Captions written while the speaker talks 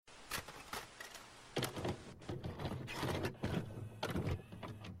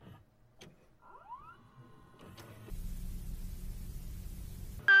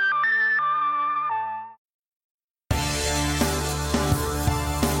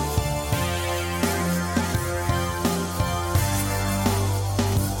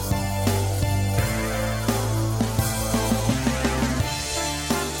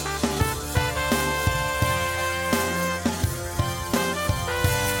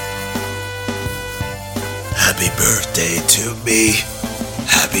Happy birthday to me.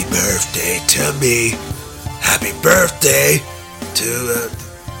 Happy birthday to me. Happy birthday to the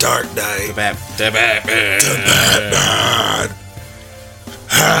Dark Knight. The Batman. The Batman.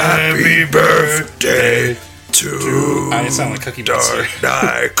 Happy birthday to I sound like Cookie Monster. Dark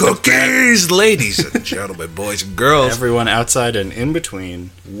Knight. Cookies, ladies and gentlemen, boys and girls. Everyone outside and in between.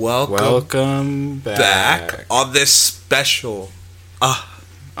 Welcome back on this special.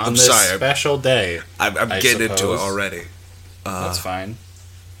 On this special day. I'm getting into it already. That's fine.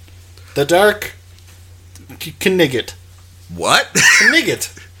 The Dark Knigget. What? Knigget.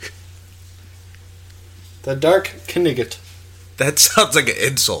 The Dark Knigget. That sounds like an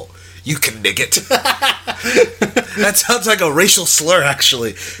insult. You can nigget. That sounds like a racial slur,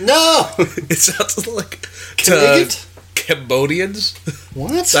 actually. No! It sounds like Knigget? Cambodians.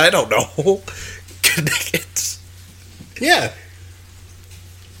 What? I don't know. Kniggets. Yeah.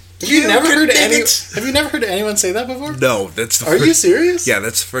 Have you never heard anyone say that before? No, that's the Are you serious? Yeah,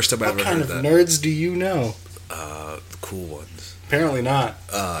 that's the first time I've ever heard that. What kind of nerds do you know? The cool ones. Apparently not.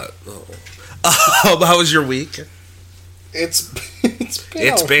 How was your week? It's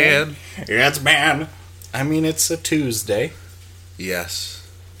been. I mean, it's a Tuesday. Yes.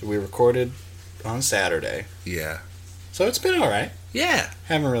 We recorded on Saturday. Yeah. So it's been alright. Yeah.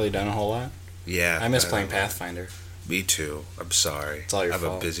 Haven't really done a whole lot. Yeah. I miss playing Pathfinder. Me too. I'm sorry. It's all your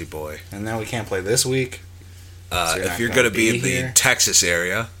fault. I'm a busy boy. And now we can't play this week. So if you're going to be in the Texas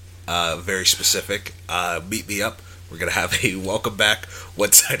area, very specific, meet me up. We're going to have a welcome back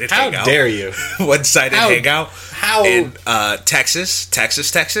one-sided hangout. How dare you? One-sided hangout. How? In Texas. So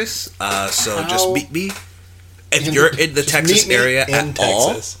just meet me. If you're in the Texas area at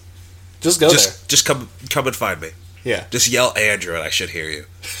all, just go there. Just come and find me. Yeah. Just yell Andrew and I should hear you.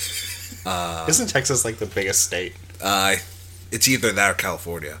 Isn't Texas like the biggest state? It's either that or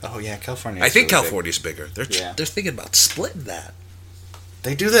California. Oh yeah, California. I think really California's bigger. They're thinking about splitting that.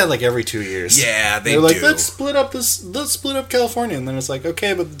 They do that like every 2 years. Yeah, They're like, let's split up California, and then it's like,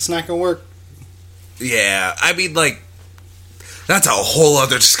 okay, but it's not gonna work. Yeah, I mean, like, that's a whole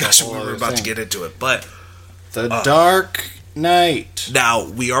other discussion when we're about to get into it. But the Dark Knight. Now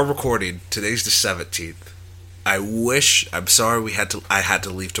we are recording. Today's the 17th. I'm sorry I had to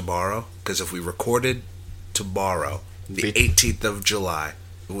leave tomorrow, because if we recorded tomorrow, the 18th of July,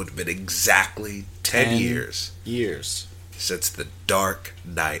 it would have been exactly 10 years since the Dark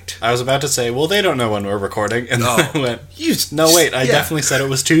Knight. I was about to say, well, they don't know when we're recording, and then I went, I definitely said it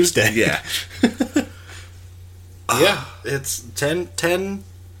was Tuesday. Yeah. Yeah, it's 10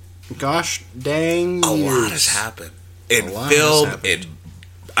 gosh dang years. A lot has happened. In film,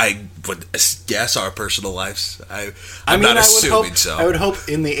 I would guess our personal lives. I'm not assuming so. I would hope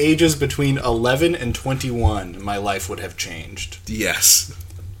in the ages between 11 and 21, my life would have changed. Yes.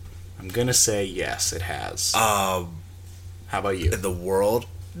 I'm going to say yes, it has. How about you? In the world?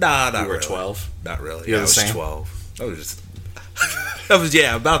 Nah, not really. You were 12? Not really. I was 12. I was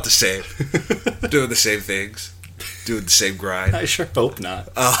about the same. Doing the same things. Doing the same grind. I sure hope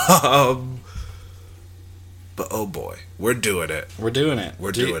not. But oh boy, we're doing it. We're doing it.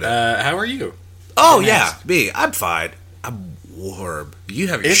 How are you? Oh yeah, me. I'm fine. I'm warm. You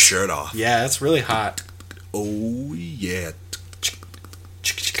have your shirt off. Yeah, it's really hot. Oh yeah.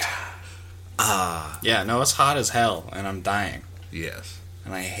 Yeah, no, it's hot as hell, and I'm dying. Yes.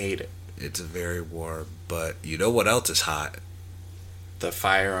 And I hate it. It's very warm, but you know what else is hot? The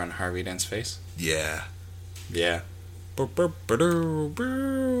fire on Harvey Dent's face? Yeah. Yeah. But,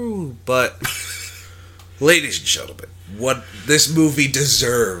 ladies and gentlemen, this movie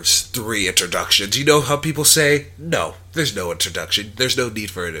deserves 3 introductions. You know how people say, no, there's no introduction. There's no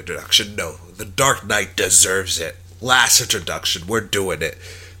need for an introduction. No, The Dark Knight deserves it. Last introduction, we're doing it.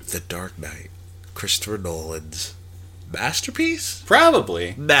 The Dark Knight. Christopher Nolan's masterpiece?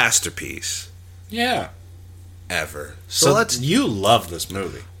 Probably. Masterpiece. Yeah. Ever. So you love this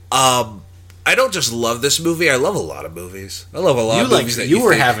movie. I don't just love this movie. I love a lot of movies. I love a lot of movies that you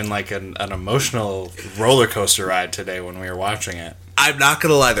were having like an emotional roller coaster ride today when we were watching it. I'm not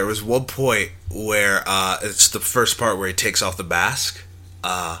gonna lie. There was one point where it's the first part where he takes off the mask.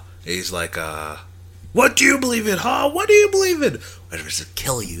 He's like, "What do you believe in, huh? What do you believe in? Whatever doesn't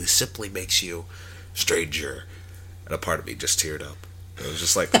kill you simply makes you stranger." And a part of me just teared up. It was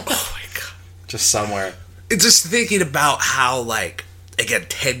just like, oh my god, just somewhere. It's just thinking about how, like, again,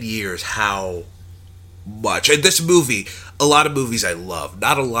 10 years, how much. And this movie, a lot of movies I love.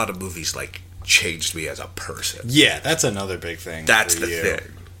 Not a lot of movies, like, changed me as a person. Yeah, that's another big thing. That's the thing.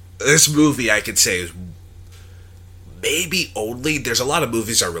 This movie, I could say, is maybe only... There's a lot of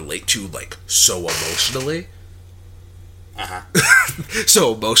movies I relate to, like, so emotionally. Uh-huh.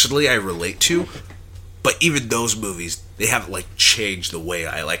 So emotionally I relate to. But even those movies, they haven't like changed the way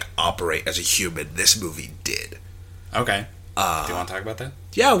I like operate as a human. This movie did. Okay. Do you want to talk about that?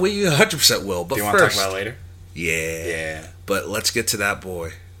 Yeah, we 100% will. But do you want to talk about it later? Yeah. Yeah. But let's get to that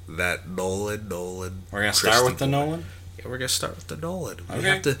boy. That Nolan. We're going to start with the Nolan? Yeah, we're going to start with the Nolan. Okay. We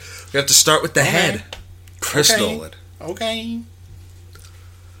have to start with the head. Chris Nolan. Okay.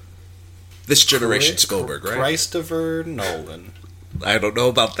 This generation Spielberg, right? Christopher Nolan. I don't know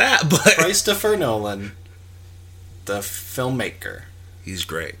about that, but... Christopher Nolan, the filmmaker. He's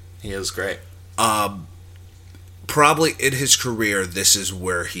great. He is great. Probably in his career, this is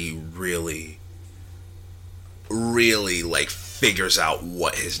where he really, like, figures out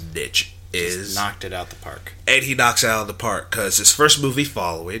what his niche is. Just knocked it out the park. And he knocks it out of the park, because his first movie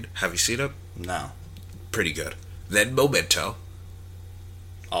following, have you seen it? No. Pretty good. Then Memento.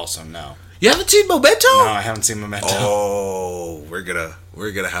 Also, no. You haven't seen Memento? No, I haven't seen Memento. Oh, we're gonna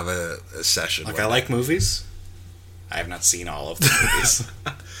have a session. Like, I like movies. I have not seen all of the movies.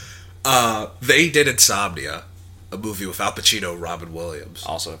 They did Insomnia, a movie with Al Pacino, Robin Williams.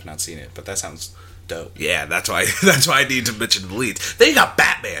 Also, have not seen it, but that sounds dope. Yeah, that's why I need to mention the leads. Then you got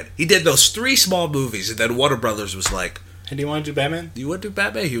Batman. He did those 3 small movies, and then Warner Brothers was like, "Hey, do you want to do Batman? Do you want to do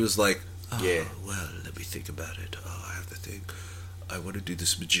Batman?" He was like, "Yeah." Well, let me think about it. I have to think. I want to do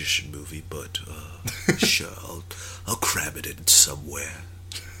this magician movie, but sure, I'll cram it in somewhere.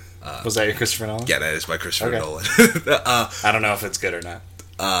 Was that your Christopher Nolan? Yeah, that is my Christopher Nolan. I don't know if it's good or not.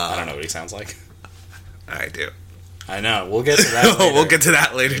 I don't know what he sounds like. I do. I know. We'll get to that later. We'll get to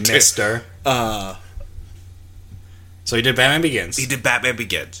that later, too. Mister. So he did Batman Begins. He did Batman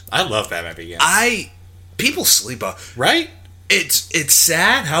Begins. I love Batman Begins. People sleep on... Right? It's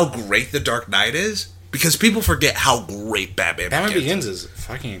sad how great The Dark Knight is, because people forget how great Batman Begins is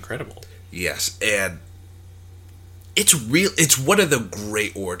fucking incredible. Yes, and it's one of the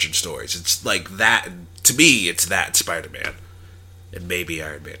great origin stories. It's like that, to me, it's that and Spider-Man. And maybe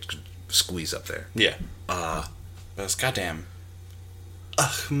Iron Man could squeeze up there. Yeah. But it's goddamn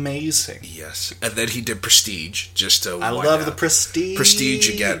amazing. Yes. And then he did Prestige, just to... I love the Prestige.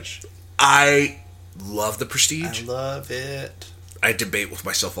 Prestige again. I love the Prestige. I love it. I debate with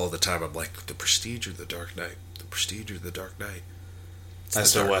myself all the time. I'm like, the Prestige or the Dark Knight? The Prestige or the Dark Knight?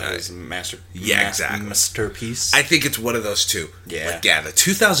 That's the what his masterpiece. I think it's one of those two. Yeah. Like, the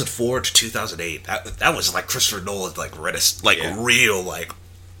 2004 to 2008. That was like Christopher Nolan's real like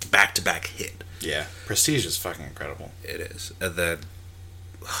back-to-back hit. Yeah. Prestige is fucking incredible. It is. And then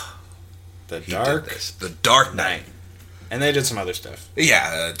The Dark Knight. And they did some other stuff.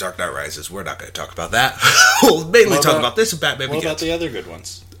 Yeah, Dark Knight Rises. We're not going to talk about that. We'll mainly talk about this and Batman Begins. What about the other good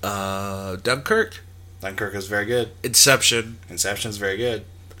ones? Dunkirk. Dunkirk is very good. Inception is very good.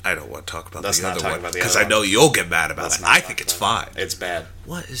 I don't want to talk about the other one because I know you'll get mad about it. I think it's fine. It's bad.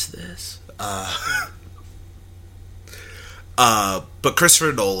 What is this? But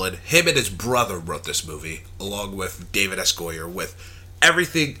Christopher Nolan, him and his brother wrote this movie, along with David S. Goyer, with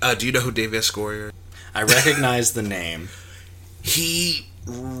everything. Do you know who David S. Goyer is? I recognize the name. He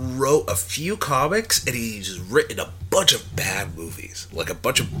wrote a few comics, and he's written a bunch of bad movies. Like a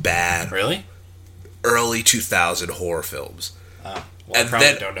bunch of bad... Really? Early 2000 horror films. Well, I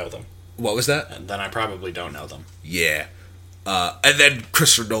probably don't know them. What was that? And then I probably don't know them. Yeah. And then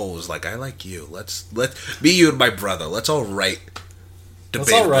Christopher Nolan was like, I like you. Let's me, you, and my brother. Let's all write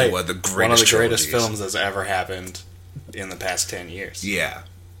debatably one of the greatest films that's ever happened in the past 10 years. Yeah.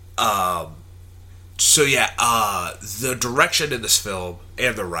 So yeah, the direction in this film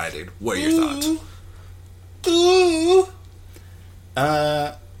and the writing. What are your thoughts?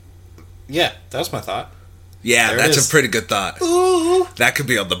 Yeah, that was my thought. Yeah, that's a pretty good thought. Ooh. That could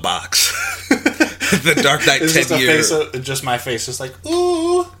be on the box. The Dark Knight 10 years. Just my face, just like,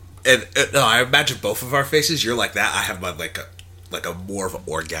 ooh. And no, I imagine both of our faces. You're like that. I have like a more of an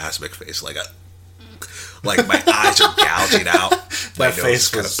orgasmic face, like my eyes are gouging out. My nose face is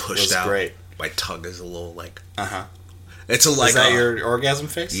kind of pushed out. Great. My tongue is a little like. It's is that your orgasm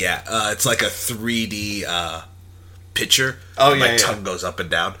face? Yeah, it's like a 3D picture. Oh yeah, my tongue goes up and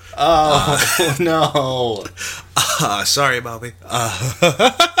down. Oh no! Sorry, mommy.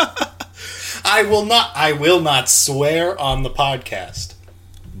 I will not swear on the podcast,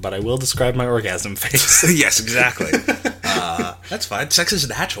 but I will describe my orgasm face. Yes, exactly. That's fine. Sex is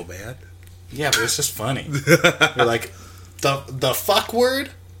natural, man. Yeah, but it's just funny. You're like, the fuck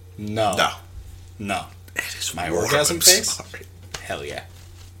word? No. It is my warm, orgasm face. Sorry. Hell yeah,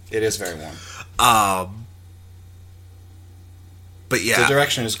 it is very warm. But yeah, the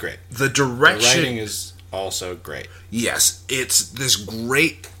direction is great. The writing is also great. Yes, it's this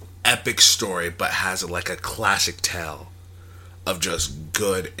great epic story, but has like a classic tale of just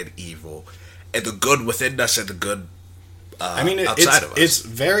good and evil. and the good within us and the good outside of us. It's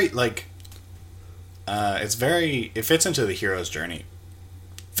very like, it fits into the hero's journey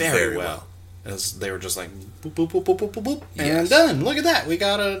very well. As they were just like boop boop boop boop boop boop boop, and done. Look at that, we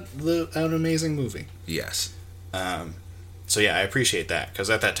got an amazing movie. Yes. So yeah, I appreciate that because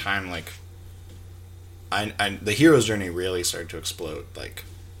at that time, like, I the hero's journey really started to explode. Like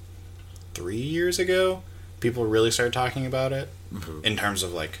 3 years ago, people really started talking about it in terms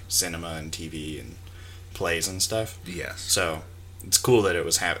of like cinema and TV and plays and stuff. Yes. So it's cool that it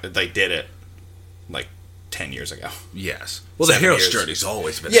was did it like 10 years ago. Yes. Well, the hero's journey's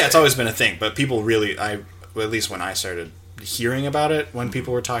always been. It's always been a thing, but people really, at least when I started hearing about it, when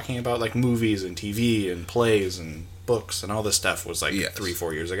people were talking about like movies and TV and plays and books and all this stuff, was like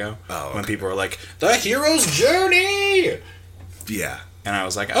 3-4 years ago. Oh, okay. When people were like, the hero's journey. Yeah. And I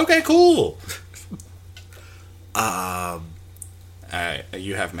was like, okay, cool.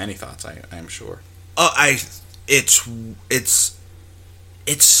 You have many thoughts, I'm sure. It's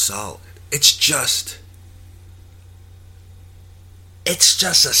solid. It's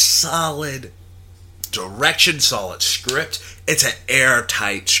just a solid direction, solid script. It's an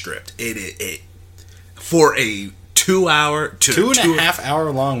airtight script. It for a 2 hour to 2.5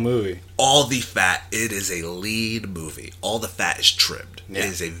 hour long movie. All the fat. It is a lean movie. All the fat is trimmed. Yeah. It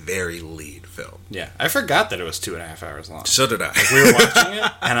is a very lean film. Yeah, I forgot that it was 2.5 hours long. So did I. Like, we were watching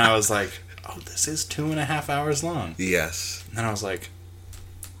it, and I was like, "Oh, this is 2.5 hours long." Yes. And I was like,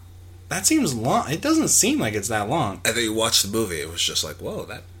 "That seems long. It doesn't seem like it's that long." And then you watched the movie. It was just like, "Whoa,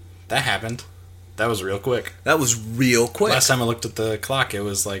 that happened. That was real quick." That was real quick. Last time I looked at the clock, it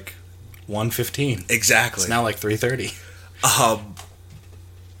was like 1:15. Exactly. It's now like 3:30.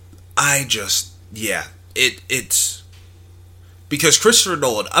 It's because Christopher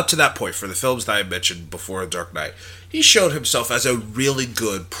Nolan, up to that point, for the films that I mentioned before Dark Knight, he showed himself as a really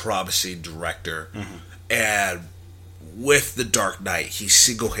good, promising director. Mm-hmm. And with The Dark Knight, he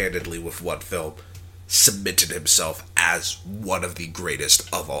single-handedly, with one film, cemented himself as one of the greatest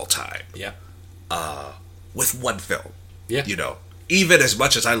of all time. Yeah. With one film. Yeah. You know, even as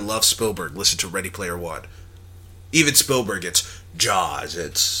much as I love Spielberg, listen to Ready Player One. Even Spielberg, it's Jaws,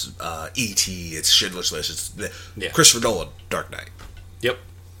 it's E.T., it's Schindler's List, it's Christopher Nolan, Dark Knight. Yep.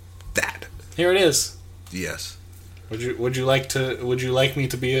 That. Here it is. Yes. Would you like me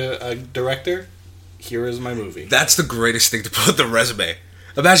to be a director? Here is my movie. That's the greatest thing to put on the resume.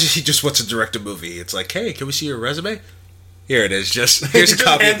 Imagine he just wants to direct a movie. It's like, hey, can we see your resume? Here it is. Here's a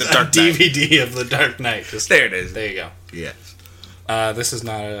copy of The Dark Knight. DVD of The Dark Knight. There it is. There you go. Yes. This is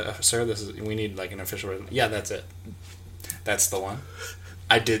not sir. We need like an official resume. Yeah, that's it. That's the one.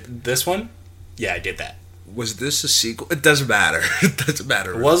 I did this one. Yeah, I did that. Was this a sequel? It doesn't matter. It doesn't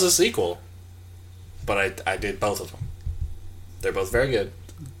matter. It was a sequel, but I did both of them. They're both very good.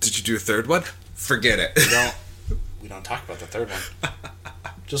 Did you do a third one? Forget it. We don't talk about the third one.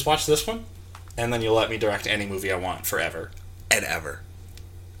 Just watch this one, and then you'll let me direct any movie I want forever and ever.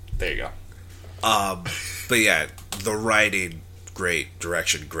 There you go. But yeah, the writing, great.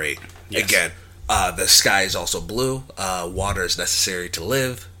 Direction, great. Yes. Again, the sky is also blue. Water is necessary to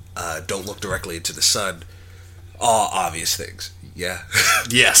live. Don't look directly into the sun. All obvious things. Yeah.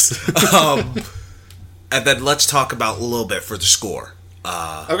 Yes. And then let's talk about a little bit for the score.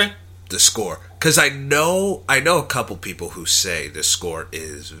 Okay. The score, because I know a couple people who say the score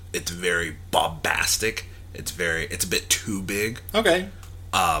it's very bombastic. It's a bit too big. Okay.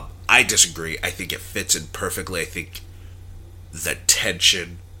 I disagree. I think it fits in perfectly. I think the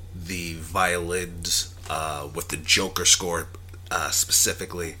tension, the violins, with the Joker score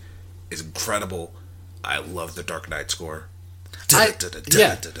specifically, is incredible. I love the Dark Knight score. I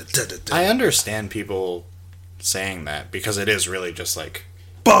understand people saying that because it is really just like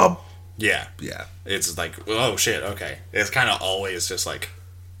Bob. Yeah. Yeah. It's like, oh shit, okay. It's kind of always just like,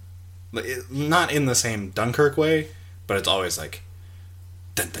 not in the same Dunkirk way, but it's always like,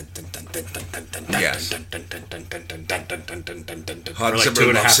 yes, for like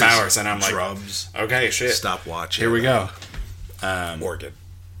 2.5 hours, and I'm like, drums. Okay, shit. Stop watching. Here we go. Organ.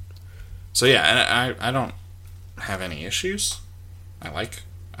 So yeah, and I don't have any issues. I like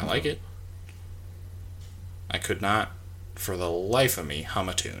it. I could not, for the life of me, hum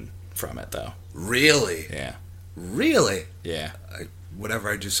a tune from it, though. Really? Yeah. Really? Yeah. Whenever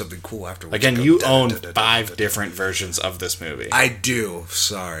I do something cool afterwards. Again, you own 5 different versions of this movie. I do.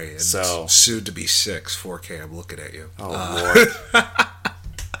 Sorry. And so soon to be 6. 4K. I'm looking at you. Oh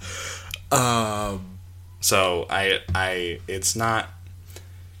Lord. So it's not.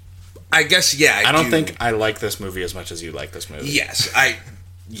 I guess yeah. I don't think I like this movie as much as you like this movie.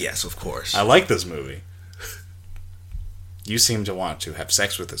 Yes, of course. I like this movie. You seem to want to have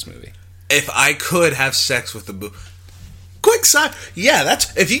sex with this movie. if I could have sex with a movie, quick side, yeah,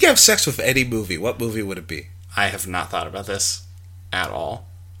 that's if you could have sex with any movie, what movie would it be? I have not thought about this at all.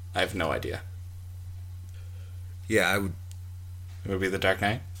 I have no idea. Yeah, I would. It would be The Dark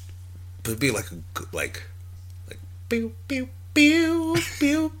Knight. It'd be like pew pew pew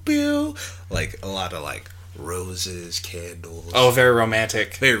pew pew, like a lot of like roses, candles. Oh, very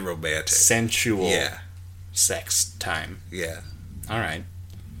romantic. Very romantic. Sensual. Yeah. Sex time. Yeah. All right.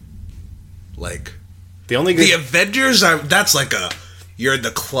 Like the only good... The Avengers are. That's like a. You're in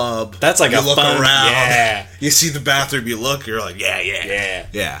the club. That's like you a look fun, around. Yeah. You see the bathroom. You look. You're like,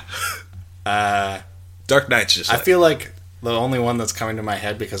 yeah. Dark Knight's just. I Like, feel like the only one that's coming to my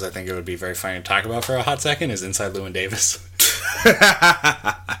head because I think it would be very funny to talk about for a hot second is Inside Llewyn Davis.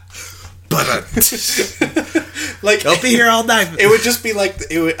 But like I'll be here all night. It would just be like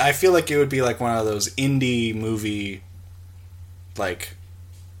I feel like it would be like one of those indie movie, like,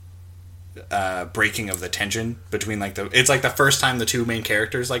 breaking of the tension between like it's like the first time the two main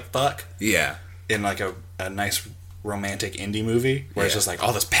characters like fuck. Yeah. In like a nice romantic indie movie where it's just like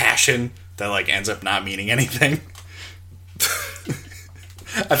all this passion that like ends up not meaning anything.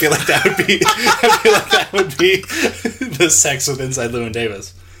 I feel like that would be the sex with Inside Llewyn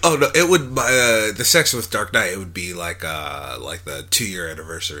Davis. Oh no! It would the sex with Dark Knight. It would be like the 2-year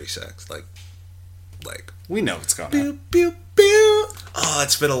anniversary sex. Like we know what's going on. Pew, pew, pew. Oh,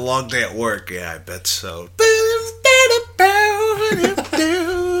 it's been a long day at work. Yeah, I bet so.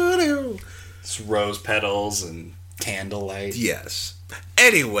 It's rose petals and candlelight. Yes.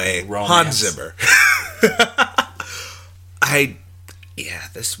 Anyway, Romance. Hans Zimmer.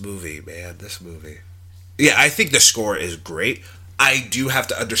 This movie, man. This movie. Yeah, I think the score is great. I do have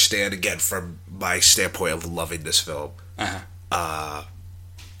to understand, again, from my standpoint of loving this film. Uh-huh.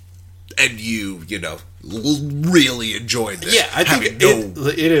 And you know, really enjoyed this. Yeah, I think it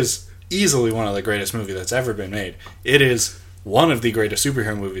is easily one of the greatest movies that's ever been made. It is one of the greatest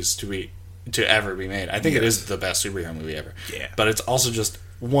superhero movies to ever be made. I think it is the best superhero movie ever. Yeah. But it's also just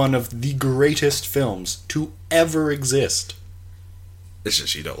one of the greatest films to ever exist. It's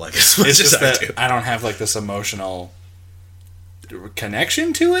just you don't like it as much It's as just I that do. I don't have like this emotional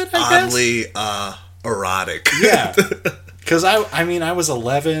connection to it, I guess. Oddly erotic. Yeah. Because I mean, I was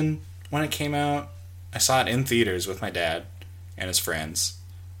 11 when it came out. I saw it in theaters with my dad and his friends.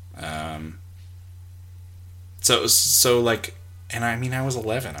 So like, and I mean, I was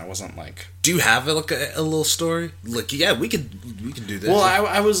 11. I wasn't like. Do you have a little story? Like, yeah, we can do this. Well,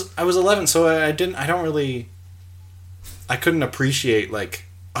 I was 11, so I couldn't appreciate like,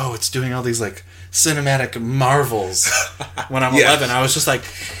 oh, it's doing all these like cinematic marvels. When I'm 11, I was just like,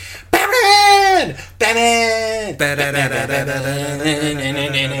 Batman.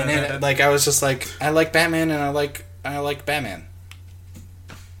 Like I was just like, I like Batman and I like Batman.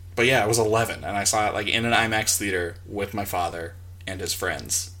 But yeah, I was 11 and I saw it like in an IMAX theater with my father and his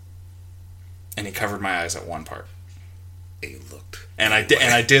friends, and he covered my eyes at one part. He looked, and I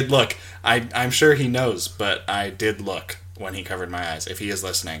did look. I'm sure he knows, but I did look when he covered my eyes. If he is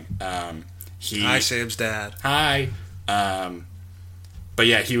listening, Hi, Sam's dad. Hi. But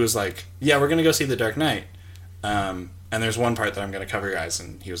yeah, he was like, yeah, we're gonna go see The Dark Knight. And there's one part that I'm gonna cover your eyes,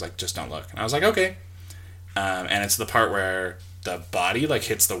 and he was like, just don't look. And I was like, okay. And it's the part where the body like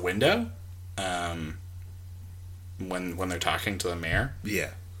hits the window, when they're talking to the mayor.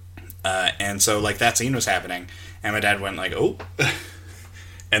 Yeah. And so like that scene was happening, and my dad went like, oh,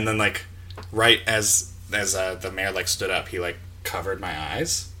 and then like right as the mayor like stood up, he like covered my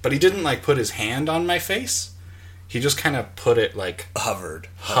eyes, but he didn't like put his hand on my face. He just kind of put it like hovered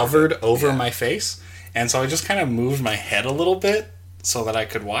over my face, and so I just kind of moved my head a little bit so that I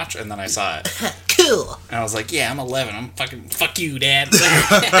could watch, and then I saw it. Cool. And I was like, yeah, I'm 11. I'm fuck you, Dad.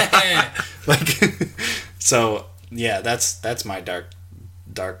 Like, so yeah, that's my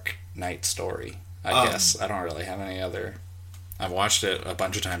Dark Knight story. I guess I don't really have any other. I've watched it a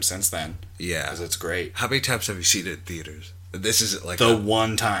bunch of times since then. Yeah, because it's great. How many times have you seen it in theaters? This is like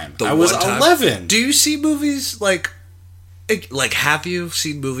one time. I was 11. Do you see movies like have you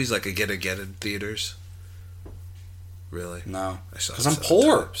seen movies like again in theaters? Really? No, I saw because I'm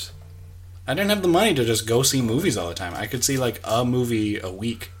poor. Times. I didn't have the money to just go see movies all the time. I could see like a movie a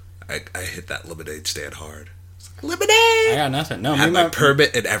week. I hit that lemonade stand hard. Lemonade. I got nothing. No, I had my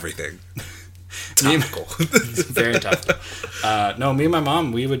permit and everything. Topical. Very tough. No, me and my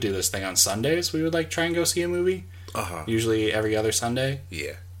mom, we would do this thing on Sundays. We would like try and go see a movie. Usually every other Sunday.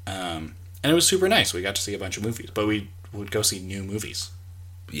 Yeah. And it was super nice. We got to see a bunch of movies, but we would go see new movies.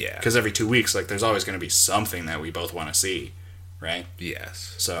 Yeah. Because every 2 weeks, like, there's always going to be something that we both want to see, right?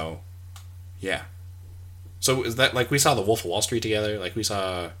 Yes. So, yeah. So is that like we saw The Wolf of Wall Street together? Like we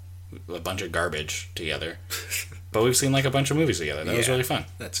saw a bunch of garbage together. But we've seen like a bunch of movies together. That was really fun.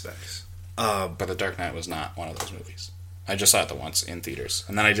 That's nice. But The Dark Knight was not one of those movies. I just saw it the once in theaters,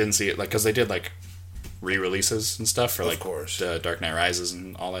 and then I didn't see it because they did like re-releases and stuff for like the Dark Knight Rises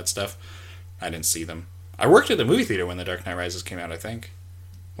and all that stuff. I didn't see them. I worked at the movie theater when The Dark Knight Rises came out. I think.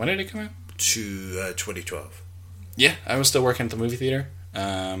 When did it come out? 2012. Yeah, I was still working at the movie theater.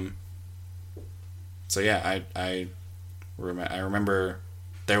 So yeah, I remember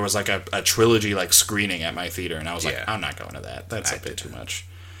there was like a trilogy like screening at my theater, and I was like, I'm not going to that. That's a bit too much.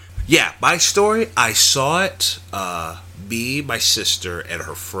 Yeah, my story, I saw it, me, my sister, and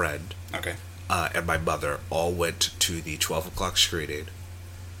her friend, and my mother all went to the 12 o'clock screening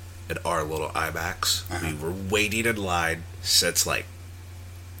at our little IMAX. We were waiting in line since like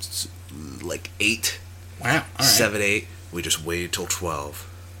 8. Wow. All right. 7, 8. We just waited till 12.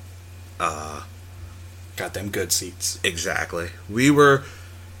 Got them good seats. Exactly. We were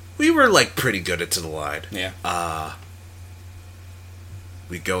like pretty good into the line. Yeah.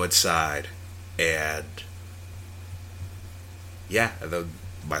 We go inside, and and then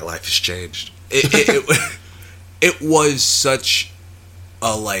my life has changed. It was such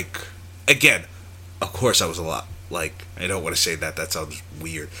a like. Again, of course, I was a lot like. I don't want to say that. That sounds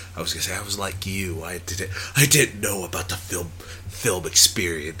weird. I was gonna say I was like you. I didn't know about the film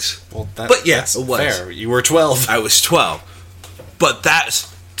experience. Well, but that's it was fair. You were 12. I was 12. But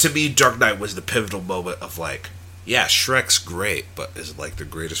that's, to me, Dark Knight was the pivotal moment of like, yeah, Shrek's great, but is it like the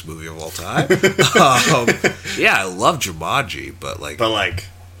greatest movie of all time? Yeah, I love Jumanji, but like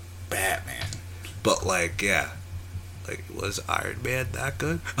Batman. But like, yeah. Like, was Iron Man that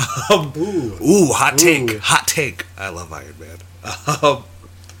good? Hot take. I love Iron Man.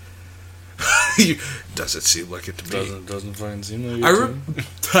 Doesn't seem like it to me. Doesn't fucking seem like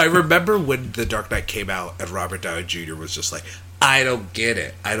it. I remember when The Dark Knight came out and Robert Downey Jr. was just like, I don't get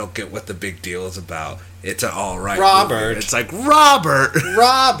it. I don't get what the big deal is about. It's an alright Robert. It's like, Robert,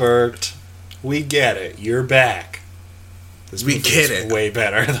 we get it. You're back. We get it. Way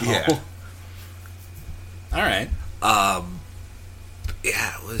better, though. Yeah. Alright.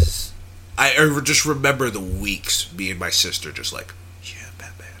 Yeah, it was... I just remember the weeks, me and my sister just like, yeah,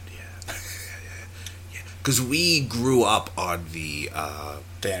 Batman, yeah. Because we grew up on the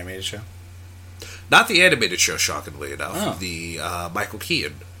animated show? Not the animated show, shockingly enough. Oh. The Michael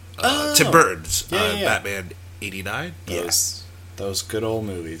Keaton. Tim Burton's Batman 89. Those good old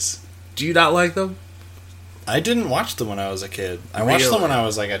movies. Do you not like them? I didn't watch them when I was a kid. I watched them when I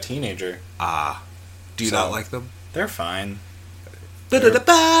was like a teenager. Do you not like them? They're fine. They're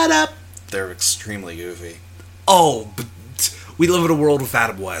extremely goofy. Oh, but we live in a world with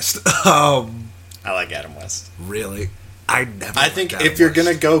Adam West. I like Adam West. Really? I think if you're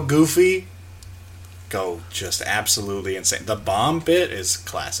gonna go goofy, go just absolutely insane. The bomb bit is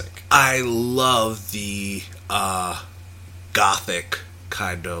classic. I love the gothic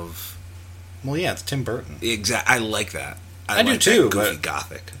kind of. Well, yeah, it's Tim Burton. I like that. I do too. Goofy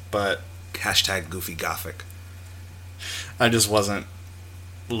gothic. But hashtag goofy gothic. I just wasn't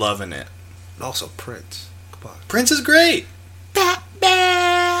loving it. And also Prince. Come on. Prince is great.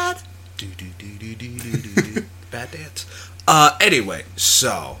 Batman. Bad dance. Anyway,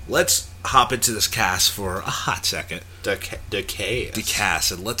 so let's hop into this cast for a hot second. The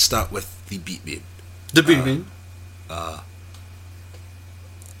cast, and let's start with the beat me. The beat me.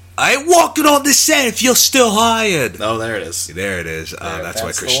 I ain't walking on the set if you're still hired. Oh, there it is. There it is. That's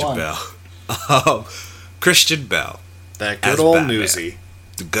why Christian Bale. Christian Bale. That good old Newsy.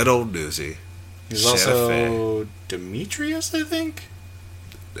 The good old Newsy. He's also Demetrius, I think.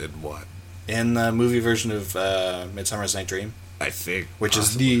 In what? In the movie version of Midsummer's Night Dream. I think. Which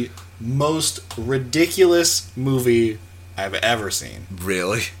is the most ridiculous movie I've ever seen.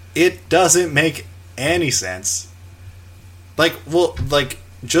 Really? It doesn't make any sense.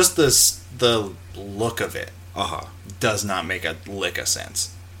 Just the look of it does not make a lick of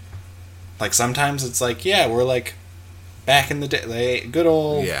sense. Like, sometimes it's like, yeah, we're like back in the day, good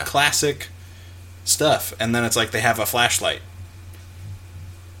old classic stuff, and then it's like they have a flashlight.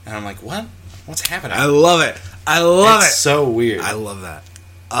 And I'm like, what? What's happening? I love it. It's so weird. I love that.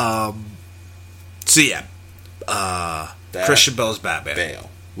 So yeah, Christian Bale's Batman.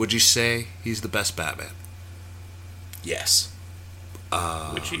 Would you say he's the best Batman? Yes.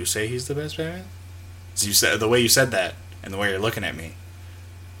 Would you say he's the best Batman? So you said the way you said that, and the way you're looking at me,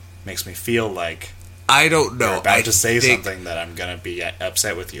 makes me feel like I don't know. You're about to say something that I'm gonna be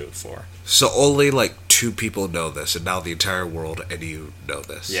upset with you for. So only like 2 people know this, and now the entire world and you know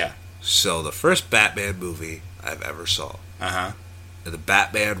this. Yeah. So the first Batman movie I've ever saw And the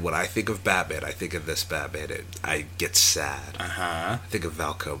Batman, when I think of Batman, I think of this Batman. I get sad. Uh-huh. I think of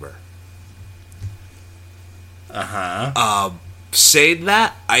Val Kilmer. Uh-huh. Saying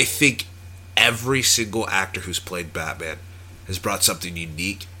that, I think every single actor who's played Batman has brought something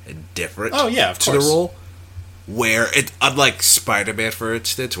unique and different Oh, yeah, of to course. the role. Where, unlike Spider-Man, for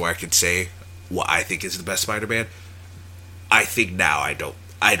instance, where I could say what I think is the best Spider-Man, I think now I don't.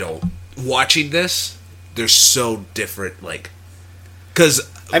 Watching this, they're so different, like... Because...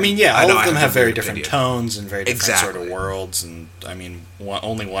 I mean, yeah, all of them have very an different opinion. tones and very different sort Exactly. of worlds, and, I mean,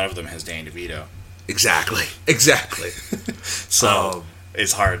 only one of them has Danny DeVito. Exactly. So,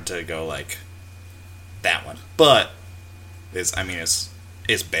 it's hard to go, like, that one. But, it's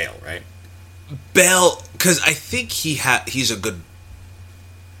Bale, right? Bale, because I think he's a good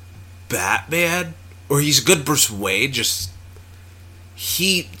Batman, or he's a good Bruce Wayne. To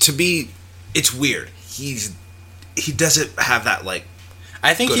me, it's weird. He doesn't have that like.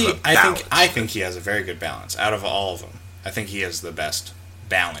 I think good of a balance. I think he has a very good balance out of all of them. I think he has the best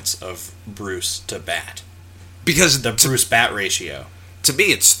balance of Bruce to Bat. Because The Bruce Bat ratio. to me,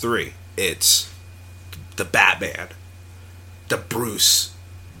 it's three. It's the Batman, the Bruce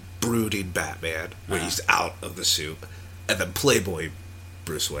brooding Batman when Uh-huh. he's out of the suit, and then Playboy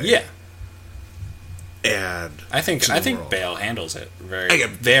Bruce Wayne. Yeah. And I think to the world. Bale handles it Again-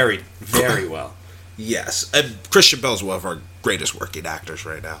 very, very well. Yes, and Christian Bale's one of our greatest working actors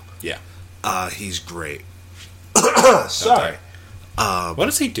right now. Yeah. He's great. Sorry. Um, What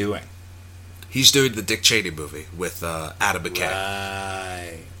is he doing? He's doing the Dick Cheney movie with Adam McKay.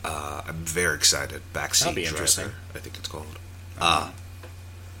 Right. I'm very excited. Backseat That'll be Driver, interesting. I think it's called.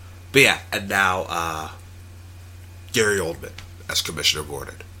 But yeah, and now Gary Oldman as Commissioner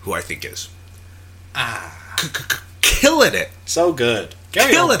Gordon, who I think is killing it. So good.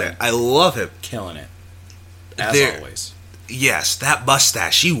 Gary Killing Oldman. it. I love him. Killing it. As There- always. Yes, that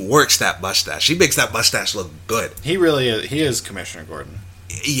mustache. She works that mustache. She makes that mustache look good. He really is. He is Commissioner Gordon.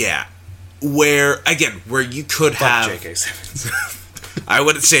 Yeah. Where you could Fuck have... J.K. Simmons. I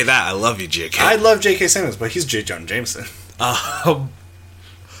wouldn't say that. I love you, J.K. I love J.K. Simmons, but he's J. Jonah Jameson.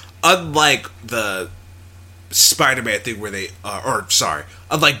 Unlike the Spider-Man thing where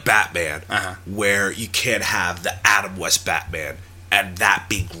unlike Batman, Uh-huh. where you can't have the Adam West Batman and that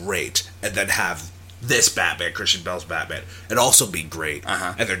be great, and then have this Batman, Christian Bale's Batman, and also be great,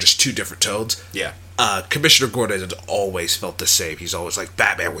 Uh-huh. and they're just two different tones. Yeah. Commissioner Gordon has always felt the same. He's always like,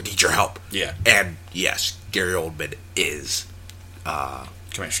 Batman, we need your help. Yeah. And yes, Gary Oldman is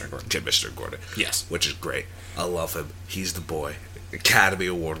Commissioner Gordon. Commissioner Gordon. Yes. Which is great. I love him. He's the boy. Academy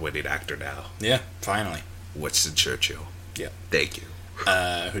Award winning actor now. Yeah, finally. Winston Churchill. Yeah. Thank you.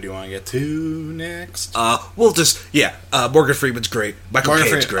 Who do you want to get to next? Morgan Freeman's great. Michael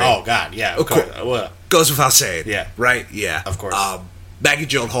Caine's great. Oh, God, yeah. Of course. Well, Goes without saying. Yeah. Right? Yeah. Of course. Maggie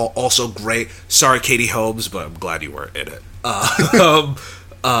Gyllenhaal, also great. Sorry, Katie Holmes, but I'm glad you weren't in it. Maggie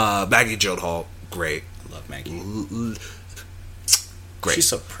Gyllenhaal, great. I love Maggie. Great. She's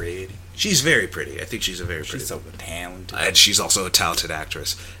so pretty. She's very pretty. I think she's a very pretty She's so woman. talented. And she's also a talented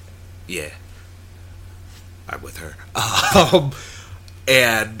actress. Yeah. I'm with her.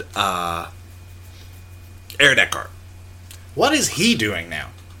 And Aaron Eckhart. What is he doing now?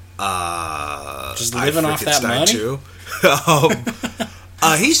 Just living off that Frankenstein money? Too.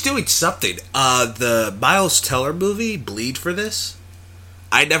 He's doing something. The Miles Teller movie, Bleed for This.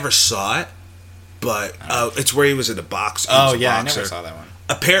 I never saw it, but it's where he was in a box. He was Oh, a yeah, I boxer. never saw that one.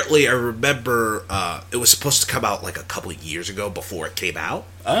 Apparently, I remember it was supposed to come out like a couple of years ago before it came out.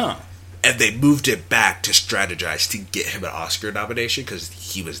 Oh. And they moved it back to strategize to get him an Oscar nomination because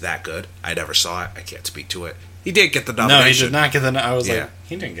he was that good. I never saw it. I can't speak to it. He did get the nomination. No, he did not get the... I was Yeah. like,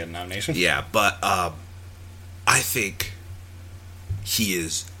 he didn't get a nomination. Yeah, but I think he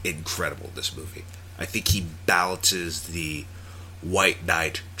is incredible in this movie. I think he balances the White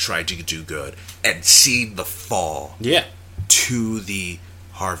Knight trying to do good and seeing the fall Yeah. to the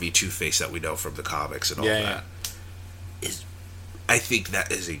Harvey Two-Face that we know from the comics and all that. I think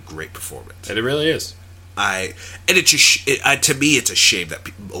that is a great performance. It really is. To me, it's a shame that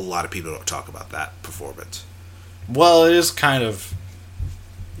a lot of people don't talk about that performance. Well, it is kind of...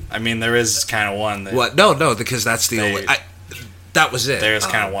 I mean, there is kind of one that... What? No, because that's the only... that was it. There's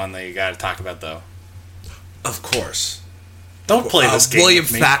kind of one that you got to talk about, though. Of course. Don't play this game William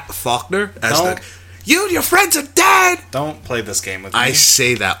with me. Faulkner as Don't. you and your friends are dead. Don't play this game with me. I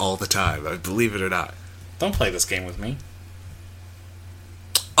say that all the time. Believe it or not. Don't play this game with me.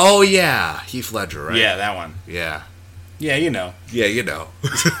 Oh yeah, Heath Ledger, right? Yeah, that one. Yeah. Yeah, you know. Yeah, you know.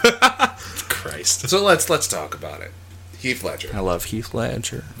 Christ. So let's talk about it. Heath Ledger. I love Heath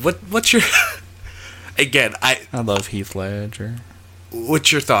Ledger. What's your? Again, I love Heath Ledger.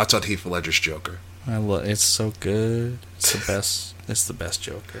 What's your thoughts on Heath Ledger's Joker? It's so good. It's the best. It's the best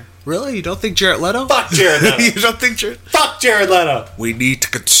Joker. Really? You don't think Jared Leto? Fuck Jared Leto. You don't think Jared? Fuck Jared Leto. We need to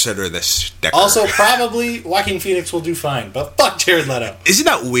consider this. Decker. Also, probably Joaquin Phoenix will do fine, but fuck Jared Leto. Isn't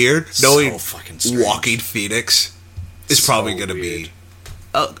that weird? Knowing fucking strange. Joaquin Phoenix is So probably going to weird. be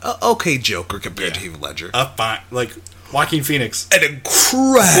a okay Joker compared to Heath Ledger. Fine. Like, Joaquin Phoenix, An one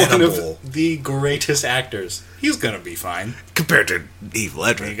incredible of the greatest actors. He's gonna be fine. compared to Heath You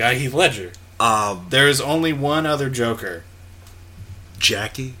Ledger. got Heath Ledger. There is only one other Joker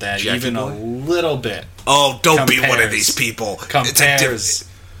Jackie? that Jackie even boy? a little bit Oh, don't be one of compares. these people. compares.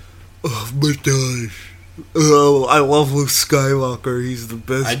 Oh my gosh. Oh, I love Luke Skywalker. He's the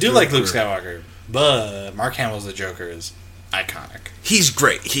best. I do like Luke Skywalker, but Mark Hamill's the Joker is iconic. He's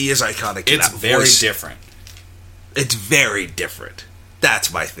great. He is iconic. in It's that very voice. different. It's very different.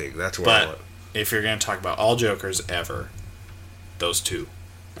 That's my thing. That's where I But want. if you're going to talk about all Jokers ever, those two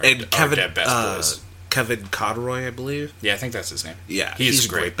are, And are Kevin, dead best boys. Kevin Conroy, I believe. Yeah, I think that's his name. Yeah, he's he's a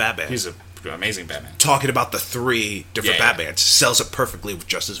great Batman. He's an amazing Batman. Talking about the three different Yeah, Batmans sells it perfectly with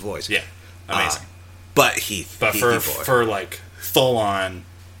just his voice. Yeah, amazing. But Heath, But Heathy for boy. for like full on,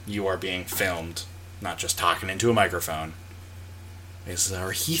 you are being filmed, not just talking into a microphone. This is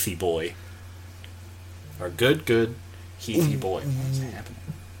our Heathy boy, our good Heathy boy. What's happening?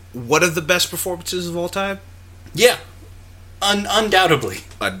 One of the best performances of all time, Yeah, undoubtedly.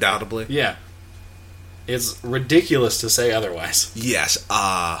 undoubtedly. Yeah, it's ridiculous to say otherwise. Yes.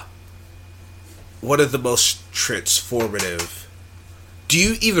 One of the most transformative. Do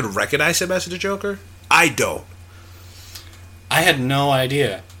you even recognize him as the Joker? I don't. I had no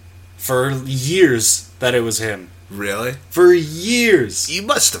idea for years that it was him. Really? For years. You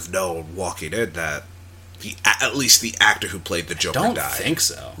must have known walking in that at least the actor who played the Joker Don't died. think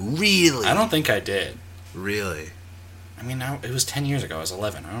so. Really? I don't think I did. Really? I mean, it was 10 years ago. I was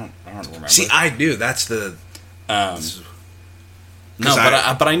 11. I don't remember. See, I knew that's the. No, 'Cause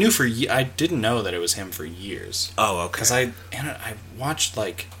but I knew I didn't know that it was him for years. Oh, okay. Because I watched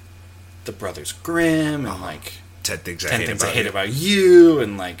like the Brothers Grimm and like 10 Things I 10 Hate Things About I Hate You. About You,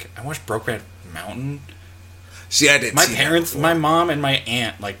 and like I watched Brokeback Mountain. See, I didn't. My see parents, that before. my mom and my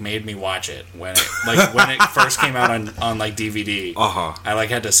aunt like made me watch it when it first came out on like DVD. Uh-huh. I like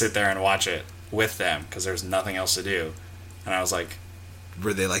had to sit there and watch it with them because there was nothing else to do, and I was like,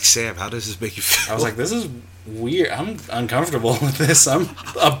 Were they like, Sam? How does this make you feel? I was like, this is weird. I'm uncomfortable with this. I'm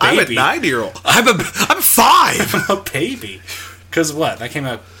a I'm a baby. 9-year-old. I'm 5. I'm a baby. Because what? That came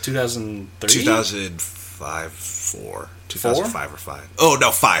out 2003? 2005, 4. 2005 or 5. Oh no,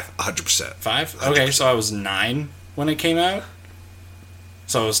 5. 100%. 5? Okay, so I was 9 when it came out.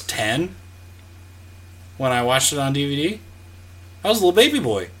 So I was 10 when I watched it on DVD. I was a little baby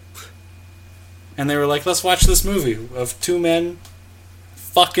boy. And they were like, let's watch this movie of two men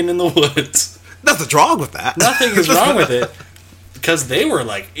fucking in the woods. Nothing's wrong with that. Nothing is wrong with it. Because they were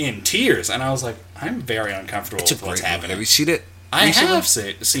like in tears. And I was like, I'm very uncomfortable It's a with what's great movie. happening. Have you seen it? I recently? have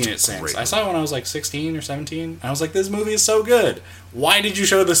seen it since. great I saw it when I was like 16 or 17. I was like, this movie is so good. Why did you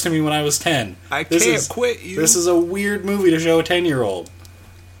show this to me when I was 10? I This can't is- quit you. This is a weird movie to show a 10-year-old.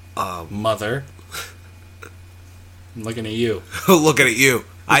 Mother. I'm looking at you. Looking at you.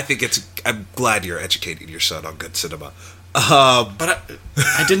 I'm glad you're educating your son on good cinema. But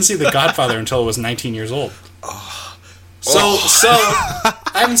I didn't see The Godfather until I was 19 years old. So I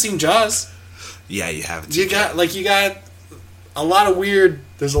haven't seen Jaws. Yeah, you haven't. You got a lot of weird.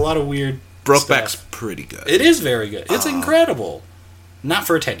 There's a lot of weird. Brokeback's stuff. pretty good. It is very good. It's incredible. Not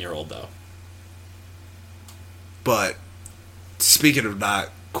for a 10-year-old though. But speaking of not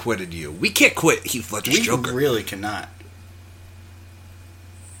quitting you, we can't quit Heath Ledger's We Joker. really cannot.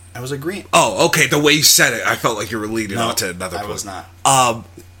 I was agreeing. Oh, okay. The way you said it, I felt like you were leading on to another I point. was not.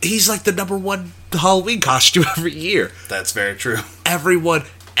 He's like the #1 Halloween costume every year. That's very true.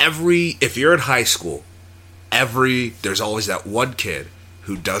 If you're in high school, there's always that one kid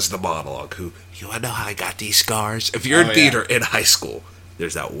who does the monologue, who, you wanna know how I got these scars? If you're in theater in high school,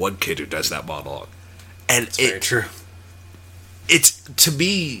 there's that one kid who does that monologue. And It's very true. It's, to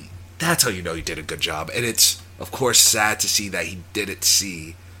me, that's how you know he did a good job. And it's, of course, sad to see that he didn't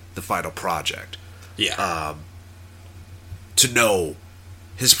see the final project. Yeah. To know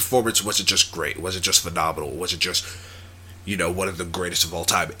his performance wasn't just great, it wasn't just phenomenal, it wasn't just, one of the greatest of all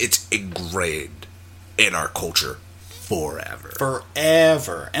time. It's ingrained in our culture forever.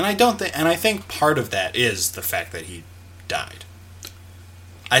 Forever. And I think part of that is the fact that he died.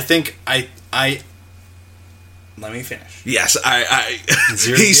 I think let me finish. Yes,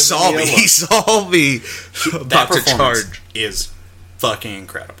 You're he giving saw me a me. look. He saw me That about to performance charge. is fucking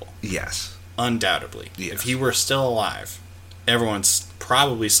incredible. Yes. Undoubtedly. Yes. If he were still alive, everyone's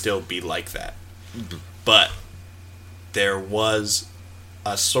probably still be like that. But there was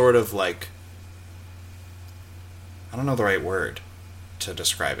a sort of like, I don't know the right word to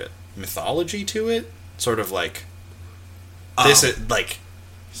describe it, mythology to it, sort of like this is like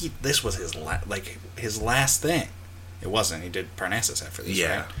this was his last thing. It wasn't. He did Parnassus after this,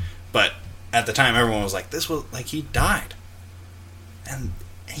 right? But at the time, everyone was like, this was like he died, and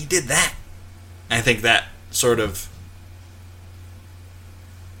he did that. And I think that sort of,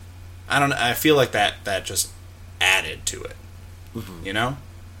 I feel like that just added to it. Mm-hmm. You know?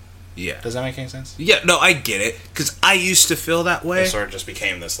 Yeah. Does that make any sense? Yeah, no, I get it. Because I used to feel that way. It sort of just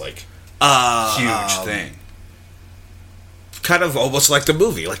became this, like, huge thing. Kind of almost like the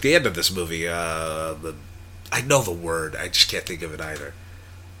movie, like the end of this movie. I know the word, I just can't think of it either.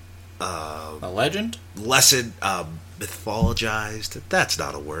 A legend? Lesson, mythologized. That's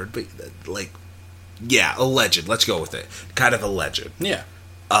not a word, but, like, yeah, a legend. Let's go with it. Kind of a legend. Yeah.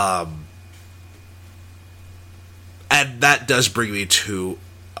 And that does bring me to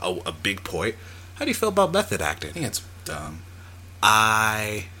a big point. How do you feel about method acting? I think it's dumb.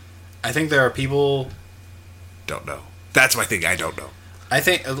 I think there are people... Don't know. That's my thing. I don't know. I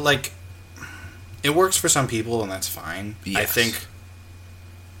think, like, it works for some people, and that's fine. Yes.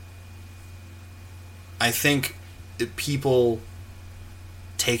 I think people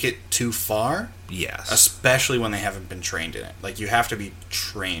take it too far. Yes. Especially when they haven't been trained in it. Like, you have to be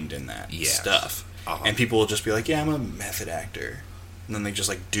trained in that stuff. Uh-huh. And people will just be like, yeah, I'm a method actor. And then they just,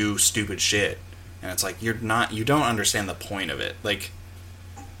 like, do stupid shit. And it's like, you don't understand the point of it. Like,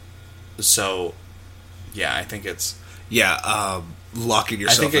 so, yeah, I think it's... Yeah, locking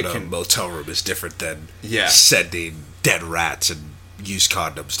yourself in a motel room is different than sending dead rats and used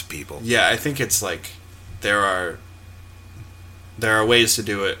condoms to people. Yeah, I think it's like, there are ways to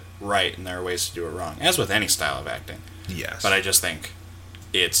do it right, and there are ways to do it wrong. As with any style of acting. Yes. But I just think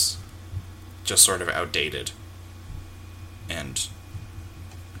it's just sort of outdated and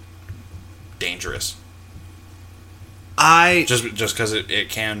dangerous. Just because it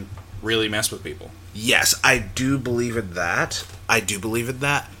can really mess with people. Yes, I do believe in that. I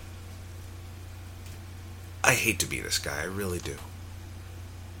hate to be this guy, I really do.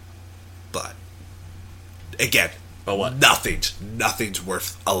 But again, what? Nothing's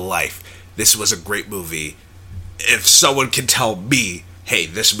worth a life. This was a great movie. If someone can tell me, hey,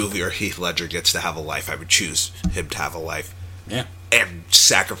 this movie or Heath Ledger gets to have a life, I would choose him to have a life. Yeah. And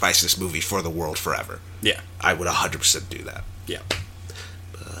sacrifice this movie for the world forever. Yeah. I would 100% do that. Yeah. But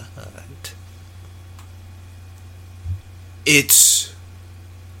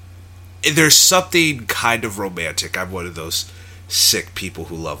there's something kind of romantic. I'm one of those sick people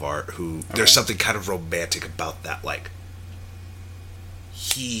who love art, there's something kind of romantic about that. Like,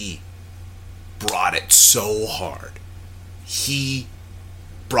 he brought it so hard. He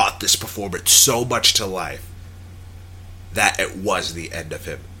brought this performance so much to life that it was the end of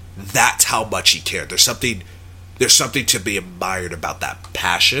him. That's how much he cared. There's something to be admired about that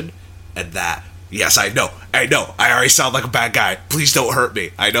passion and that. Yes, I know. I already sound like a bad guy. Please don't hurt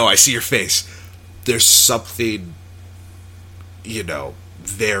me. I know, I see your face. There's something,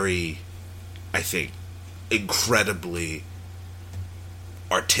 very, I think, incredibly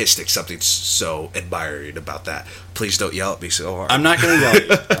artistic, something so admiring about that. Please don't yell at me so hard. I'm not going to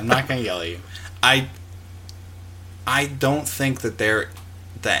yell at you. I don't think that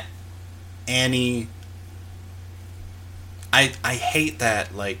I hate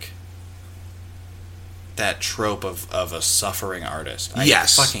that, like, that trope of a suffering artist. I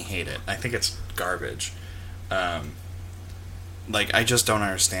fucking hate it. I think it's garbage. Like, I just don't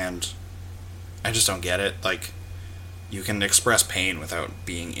understand. I just don't get it. Like, you can express pain without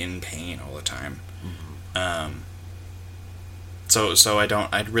being in pain all the time. Mm-hmm. So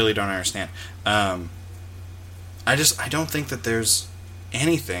I really don't understand. I don't think that there's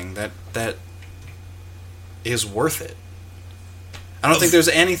anything that is worth it. I don't think there's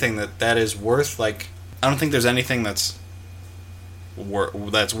anything that is worth, like, I don't think there's anything that's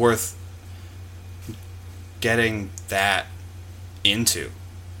worth getting that into,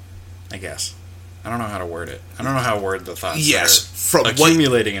 I guess. I don't know how to word it. I don't know how to word the thoughts that are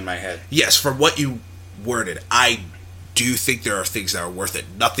accumulating in my head. Yes, from what you worded, I do think there are things that are worth it.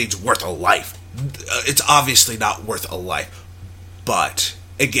 Nothing's worth a life. It's obviously not worth a life. But,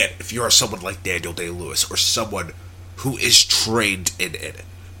 again, if you are someone like Daniel Day-Lewis or someone who is trained in it,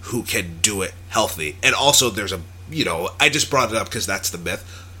 who can do it healthy. And also there's I just brought it up because that's the myth.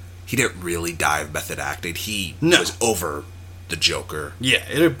 He didn't really die of method acting. He was over the Joker. Yeah,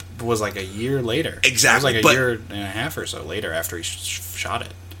 it was like a year later. Exactly. It was like a year and a half or so later after he shot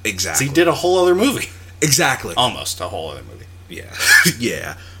it. Exactly. So he did a whole other movie. Exactly. Almost a whole other movie. Yeah.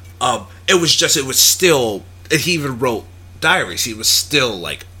 Yeah. It was still, and he even wrote diaries. He was still,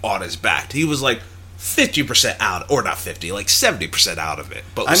 like, on his back. He was, like, 50% out, or not 50, like 70% out of it.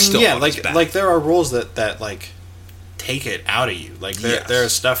 But was still on his back. Like there are roles that like take it out of you. Like there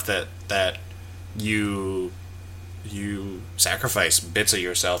is stuff that you sacrifice bits of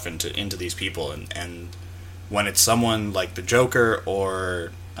yourself into these people, and when it's someone like the Joker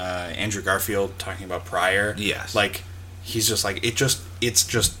or Andrew Garfield talking about Pryor, yes, like he's just like it's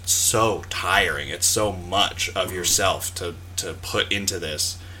just so tiring. It's so much of yourself to put into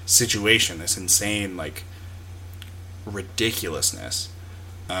this situation, this insane like ridiculousness.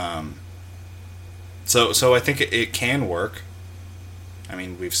 So I think it can work. I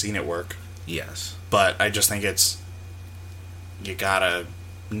mean, we've seen it work. Yes, but I just think you gotta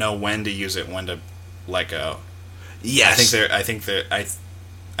know when to use it, when to let go. Yes, I think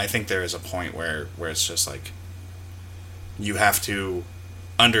there is a point where it's just like you have to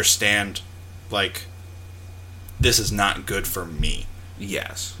understand, like, this is not good for me.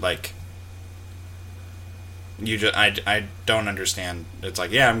 Yes, like I don't understand. It's like,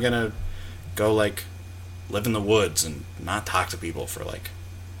 yeah, I'm gonna go like live in the woods and not talk to people for like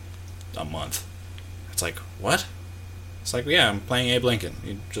a month. It's like, what? It's like, yeah, I'm playing Abe Lincoln.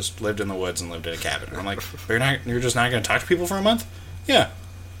 You just lived in the woods and lived in a cabin. And I'm like, you're just not going to talk to people for a month? Yeah.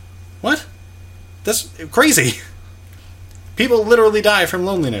 What? That's crazy. People literally die from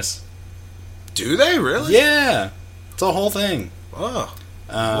loneliness. Do they really? Yeah, it's a whole thing. Oh,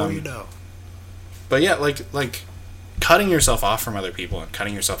 more you know. But yeah, like cutting yourself off from other people and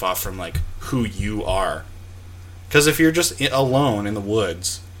cutting yourself off from like who you are. Because if you're just alone in the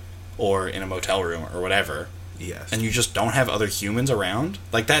woods or in a motel room or whatever, yes, and you just don't have other humans around,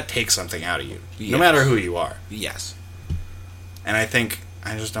 like that takes something out of you, yes, no matter who you are. Yes. And I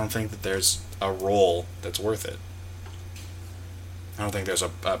just don't think that there's a role that's worth it. I don't think there's a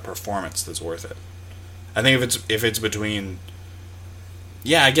performance that's worth it. I think if it's between,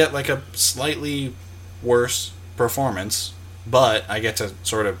 yeah, I get like a slightly worse performance, but I get to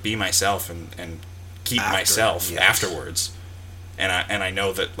sort of be myself and keep myself afterwards, and I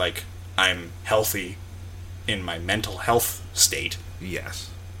know that like I'm healthy in my mental health state. Yes,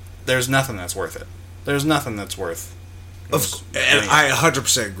 there's nothing that's worth it. There's nothing that's worth. And I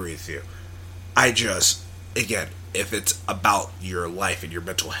 100% agree with you. I just, again, if it's about your life and your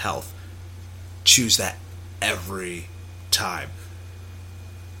mental health, choose that every time.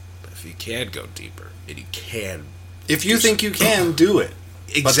 But if you can go deeper, and you can, if you think you can, do it.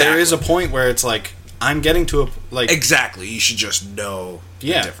 Exactly. But there is a point where it's like, I'm getting to a like, exactly. You should just know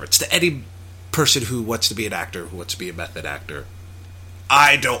the difference. To any person who wants to be an actor, who wants to be a method actor,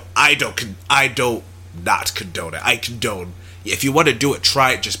 I don't not condone it. I condone, if you want to do it,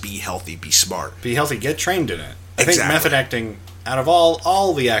 try it. Just be healthy, be smart, be healthy, get trained in it. I think method acting, out of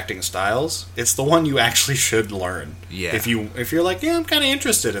all the acting styles, it's the one you actually should learn. Yeah. If you're like, yeah, I'm kind of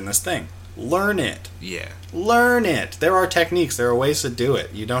interested in this thing, learn it. Yeah. Learn it. There are techniques. There are ways to do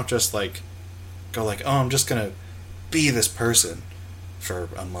it. You don't just like go like, oh, I'm just gonna be this person for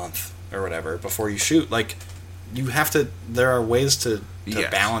a month or whatever before you shoot. Like, you have to. There are ways to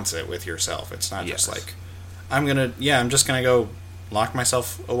balance it with yourself. It's not just like, I'm just gonna go lock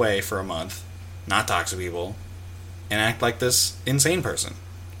myself away for a month, not talk to people, and act like this insane person.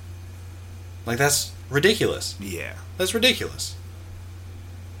 Like, that's ridiculous. Yeah, that's ridiculous.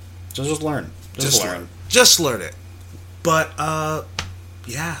 So just learn. Just learn. Just learn it. But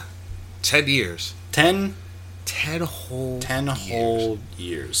 10 years. 10 whole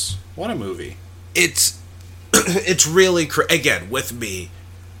years. What a movie. It's really, again, with me,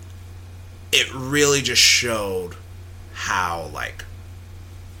 it really just showed how, like,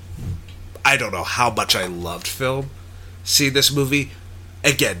 I don't know how much I loved film. Seeing this movie,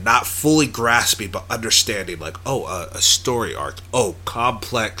 again, not fully grasping, but understanding, like, a story arc.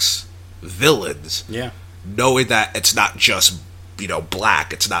 Complex villains. Yeah. Knowing that it's not just,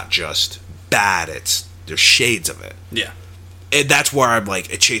 black. It's not just bad. There's shades of it. Yeah. And that's where I'm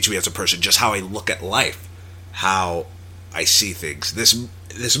like, it changed me as a person, just how I look at life, how I see things.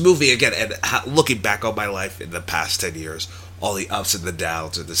 This movie, again, and looking back on my life in the past 10 years, all the ups and the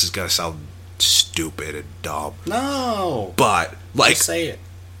downs, and this is going to sound stupid and dumb. No. But, like, just say it.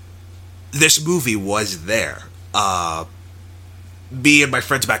 This movie was there. Me and my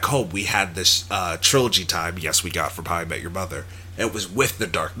friends back home, we had this trilogy time, yes, we got from How I Met Your Mother. It was with The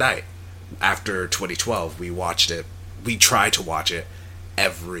Dark Knight. After 2012, we watched it. We tried to watch it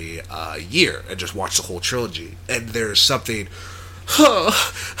every year and just watch the whole trilogy. And there's something... you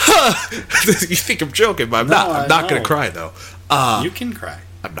think I'm joking, but I'm not. I'm not going to cry, though. You can cry.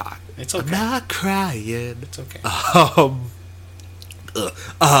 I'm not. It's okay. I'm not crying. It's okay.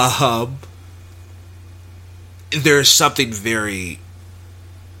 there's something very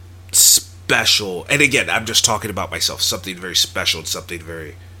special, and again, I'm just talking about myself. Something very special and something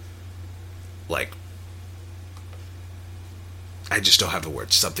very, like, I just don't have the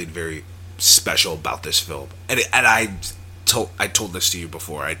words. Something very special about this film, and I told this to you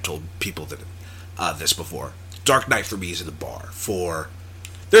before. I told people that this before. Dark Knight for me is in the bar for.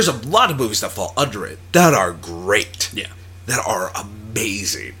 There's a lot of movies that fall under it that are great, that are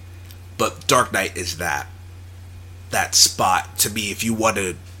amazing, but Dark Knight is that spot to me. If you want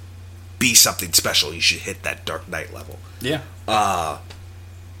to be something special, you should hit that Dark Knight level. Yeah.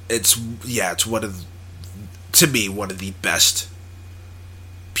 It's one of, to me, one of the best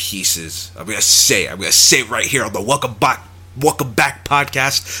pieces. I'm gonna say it right here on the Welcome Back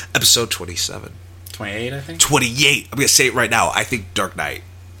podcast, episode 27. 28, I think. 28. I'm gonna say it right now. I think Dark Knight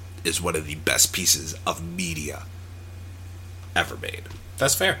is one of the best pieces of media ever made.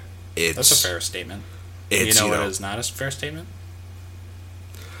 That's fair. That's a fair statement. You know what is not a fair statement?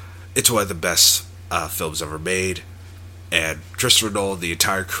 It's one of the best films ever made. And Christopher Nolan, the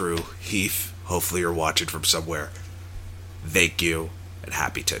entire crew, Heath, hopefully you're watching from somewhere. Thank you, and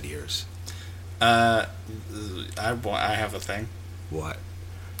happy 10 years. I have a thing. What?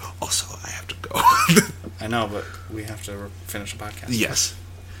 Also, I have to go. I know, but we have to finish the podcast. Yes.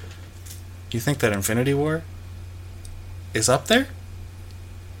 Do you think that Infinity War is up there?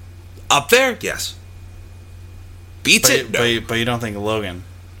 Up there? Yes. Beats it? No. But you don't think Logan?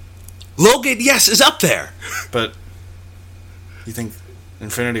 Logan, yes, is up there. But you think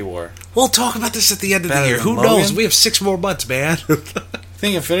Infinity War? We'll talk about this at the end of the year. Who Logan? knows? We have 6 more months, man.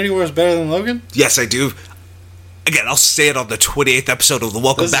 Think Infinity War is better than Logan? Yes, I do. Again, I'll say it on the 28th episode of the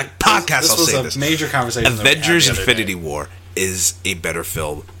Welcome Back podcast. This was a major conversation. Avengers Infinity War is a better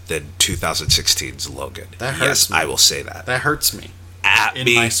film than 2016's Logan. That hurts me. I will say that. That hurts me.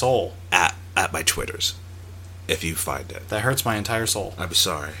 My soul. At my Twitters, if you find it. That hurts my entire soul. I'm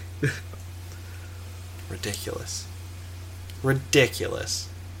sorry. Ridiculous.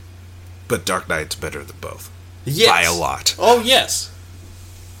 But Dark Knight's better than both. Yes. By a lot. Oh, yes.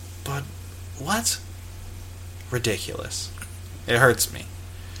 But what? Ridiculous. It hurts me.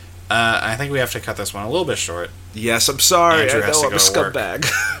 I think we have to cut this one a little bit short. Yes, I'm sorry. Andrew I has know to I'm a go to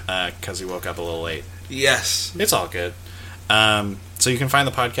scumbag. Because he woke up a little late. Yes. It's all good. So you can find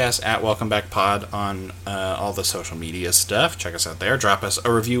the podcast at Welcome Back Pod on all the social media stuff. Check us out there. Drop us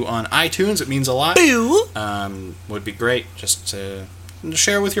a review on iTunes. It means a lot. Would be great just to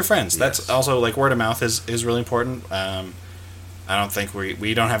share with your friends. Yes. That's also, like, word of mouth is really important. I don't think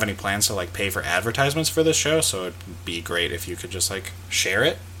we don't have any plans to, like, pay for advertisements for this show, so it'd be great if you could just, like, share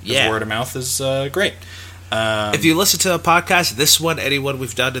it. Yeah. Word of mouth is great. If you listen to a podcast, this one, anyone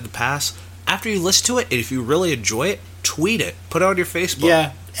we've done in the past, after you listen to it, and if you really enjoy it, tweet it. Put it on your Facebook.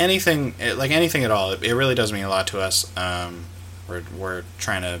 Yeah, anything at all. It really does mean a lot to us. We're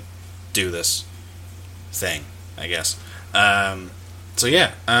trying to do this thing, I guess. So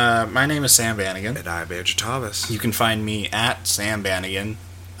yeah, my name is Sam Bannigan. And I'm Andrew Thomas. You can find me at Sam Bannigan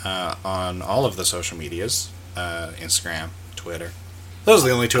on all of the social medias. Instagram, Twitter. Those are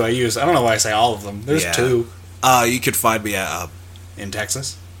the only 2 I use. I don't know why I say all of them. There's 2. You can find me at... in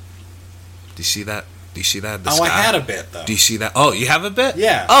Texas. Do you see that? In the sky? I had a bit, though. Do you see that? Oh, you have a bit?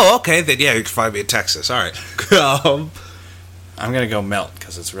 Yeah. Oh, okay. Then, yeah, you can find me in Texas. All right. I'm going to go melt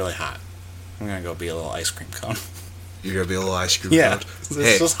because it's really hot. I'm going to go be a little ice cream cone. You're going to be a little ice cream cone?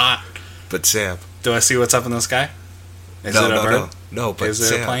 It's just hot. But, Sam... Do I see what's up in the sky? Is it a bird? No, but is it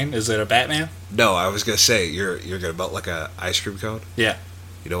Sam, a plane? Is it a Batman? No, I was going to say, you're going to melt like a ice cream cone? Yeah.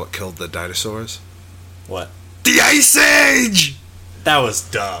 You know what killed the dinosaurs? What? The Ice Age! That was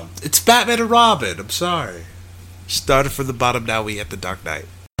dumb. It's Batman and Robin. I'm sorry. Started from the bottom, now we hit the Dark Knight.